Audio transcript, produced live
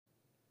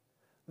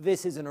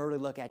This is an early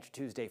look at your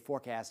Tuesday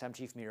forecast. I'm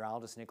Chief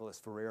Meteorologist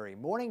Nicholas Ferreri.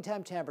 Morning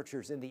time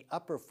temperatures in the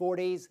upper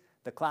 40s,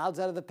 the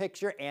clouds out of the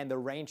picture, and the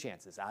rain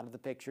chances out of the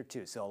picture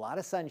too. So a lot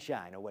of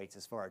sunshine awaits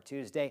us for our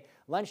Tuesday.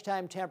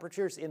 Lunchtime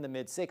temperatures in the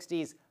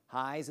mid-60s,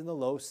 highs in the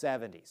low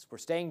 70s. We're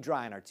staying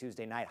dry on our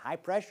Tuesday night. High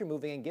pressure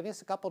moving and giving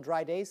us a couple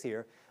dry days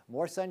here.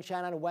 More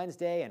sunshine on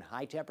Wednesday and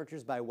high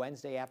temperatures by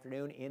Wednesday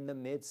afternoon in the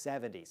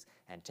mid-70s.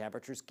 And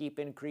temperatures keep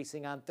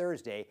increasing on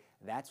Thursday.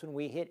 That's when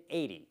we hit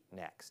 80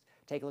 next.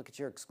 Take a look at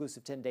your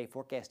exclusive 10-day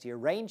forecast here.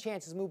 Rain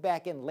chances move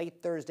back in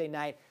late Thursday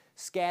night.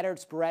 Scattered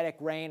sporadic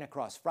rain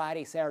across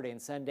Friday, Saturday,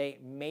 and Sunday.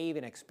 May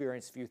even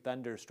experience a few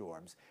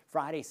thunderstorms.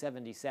 Friday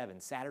 77,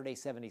 Saturday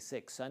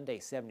 76, Sunday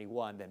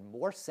 71, then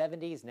more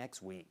 70s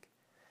next week.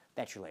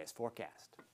 That's your latest forecast.